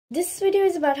This video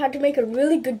is about how to make a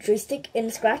really good joystick in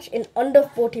Scratch in under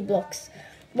 40 blocks.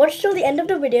 Watch till the end of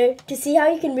the video to see how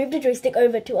you can move the joystick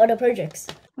over to other projects.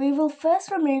 We will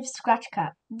first remove Scratch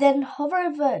Cap, then hover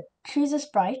over Choose a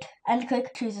Sprite and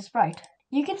click Choose a Sprite.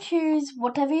 You can choose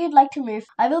whatever you'd like to move.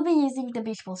 I will be using the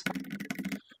beach ball sprite.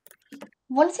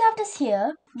 Once you have this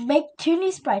here, make two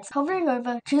new sprites, hovering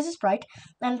over Choose a Sprite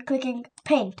and clicking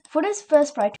Paint. For this first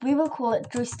sprite, we will call it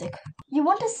Joystick. You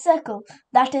want a circle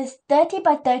that is 30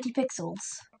 by 30 pixels.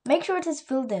 Make sure it is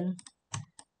filled in.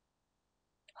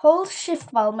 Hold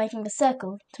Shift while making the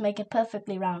circle to make it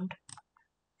perfectly round.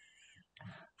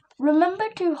 Remember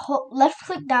to left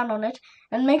click down on it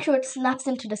and make sure it snaps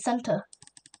into the center.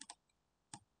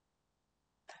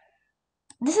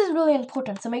 This is really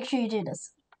important, so make sure you do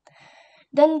this.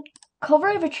 Then hover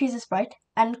over Choose a Sprite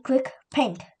and click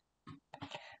Paint.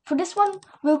 For this one,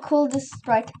 we'll call this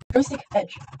sprite Joystick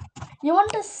Edge. You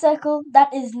want a circle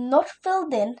that is not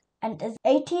filled in and is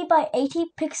 80 by 80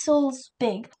 pixels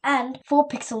big and 4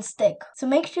 pixels thick. So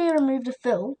make sure you remove the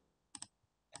fill.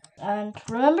 And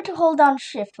remember to hold down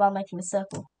Shift while making the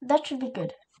circle. That should be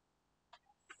good.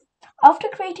 After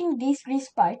creating these three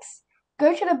sprites,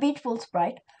 go to the beach ball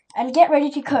sprite and get ready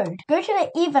to code. Go to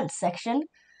the Events section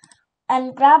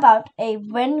and grab out a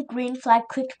When Green Flag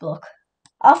Clicked block.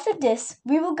 After this,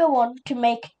 we will go on to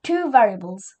make two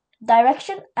variables,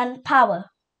 direction and power.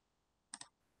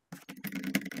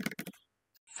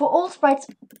 For all sprites,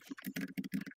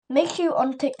 make sure you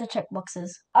untick the checkboxes.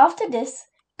 After this,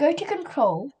 go to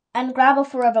Control and grab a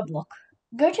Forever block.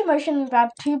 Go to Motion and grab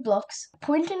two blocks,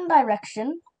 point in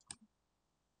direction,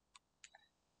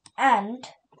 and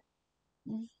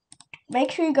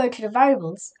make sure you go to the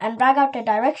variables and drag out the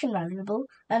direction variable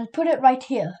and put it right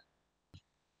here.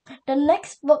 The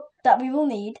next block that we will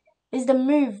need is the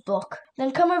move block.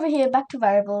 Then come over here back to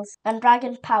variables and drag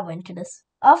in power into this.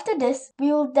 After this,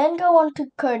 we will then go on to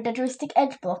code the joystick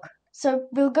edge block. So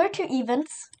we'll go to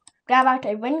events, grab out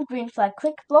a when green flag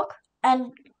click block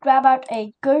and grab out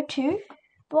a go to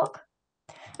block.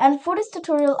 And for this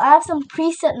tutorial, I have some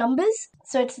preset numbers.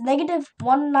 So it's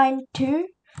 -192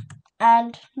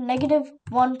 and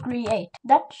 -138.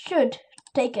 That should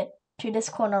take it to this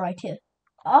corner right here.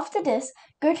 After this,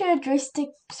 go to the joystick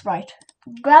sprite.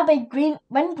 Grab a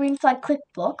when green flag click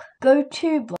block, go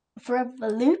to block, forever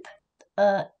loop,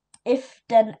 if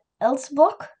then else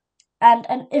block, and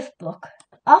an if block.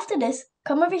 After this,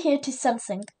 come over here to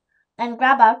sensing and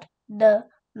grab out the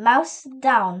mouse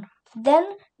down.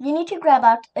 Then you need to grab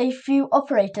out a few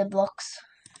operator blocks.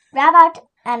 Grab out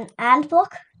an and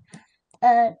block,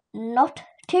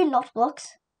 two not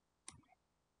blocks,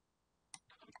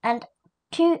 and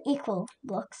two equal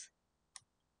blocks.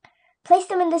 Place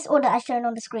them in this order as shown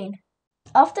on the screen.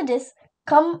 After this,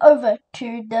 come over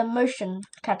to the motion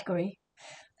category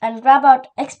and grab out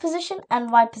X position and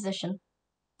Y position.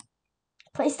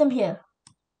 Place them here.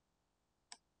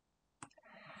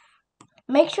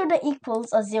 Make sure the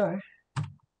equals are 0.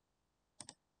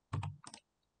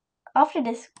 After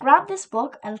this, grab this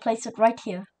block and place it right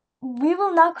here. We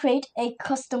will now create a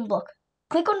custom block.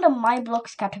 Click on the My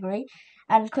Blocks category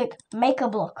and click Make a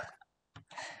Block.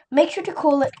 Make sure to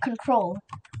call it Control.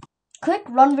 Click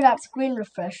Run Without Screen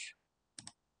Refresh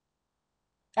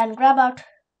and grab out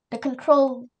the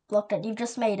control block that you've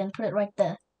just made and put it right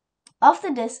there.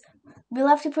 After this, we'll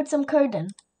have to put some code in.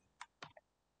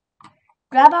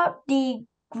 Grab out the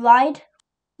glide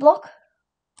block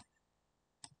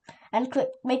and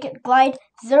make it glide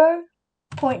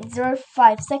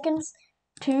 0.05 seconds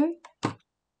to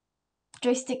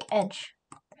joystick edge.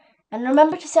 And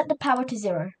remember to set the power to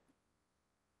 0.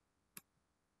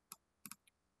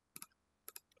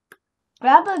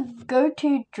 Grab a go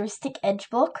to joystick edge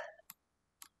block,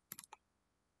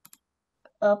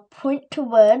 point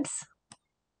towards,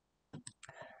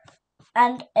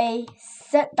 and a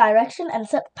set direction and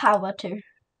set power to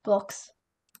blocks.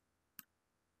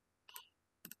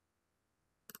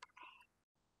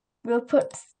 We'll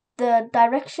put the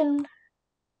direction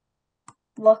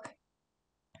block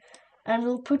and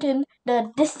we'll put in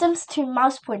the distance to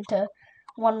mouse pointer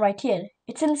one right here.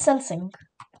 It's in sensing.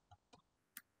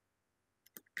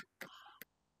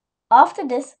 After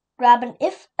this, grab an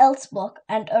if-else block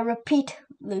and a repeat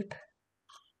loop.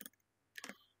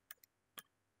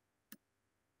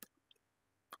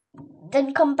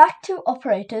 Then come back to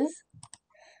operators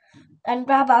and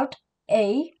grab out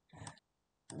a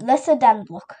lesser than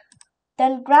block.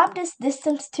 Then grab this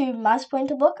distance to mouse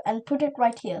pointer block and put it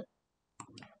right here.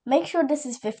 Make sure this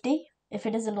is 50 if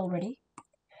it isn't already.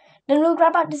 Then we'll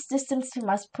grab out this distance to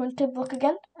mouse pointer block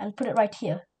again and put it right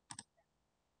here.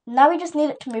 Now we just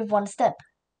need it to move one step.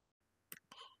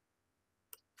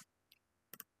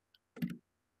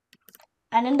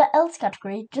 And in the else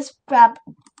category, just grab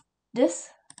this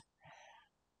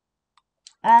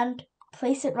and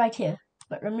place it right here.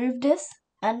 But remove this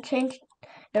and change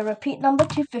the repeat number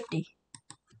to 50.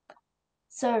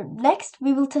 So next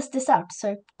we will test this out.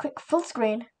 So click full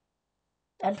screen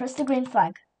and press the green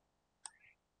flag.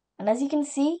 And as you can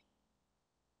see,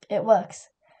 it works.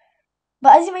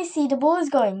 But as you may see, the ball is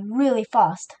going really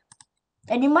fast.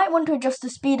 And you might want to adjust the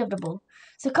speed of the ball.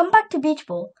 So come back to beach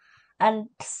ball and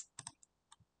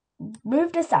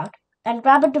move this out and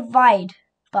grab a divide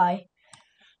by.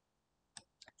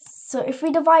 So if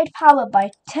we divide power by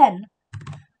 10,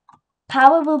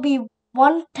 power will be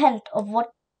 1/10 of what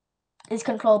is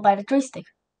controlled by the joystick.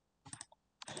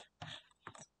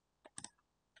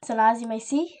 So now as you may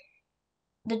see,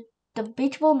 the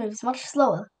beach ball moves much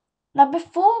slower. Now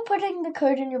before putting the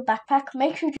code in your backpack,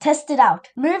 make sure to test it out.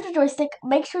 Move the joystick,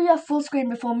 make sure you have full screen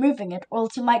before moving it, or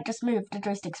else you might just move the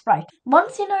joystick sprite.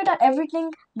 Once you know that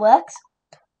everything works,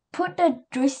 put the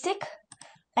joystick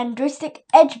and joystick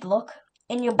edge block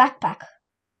in your backpack.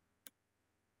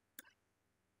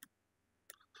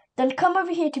 Then come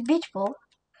over here to beach ball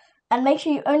and make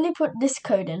sure you only put this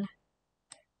code in.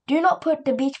 Do not put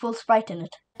the beach ball sprite in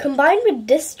it. Combined with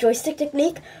this joystick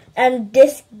technique and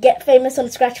this Get Famous on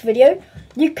Scratch video,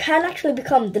 you can actually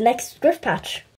become the next Griff Patch.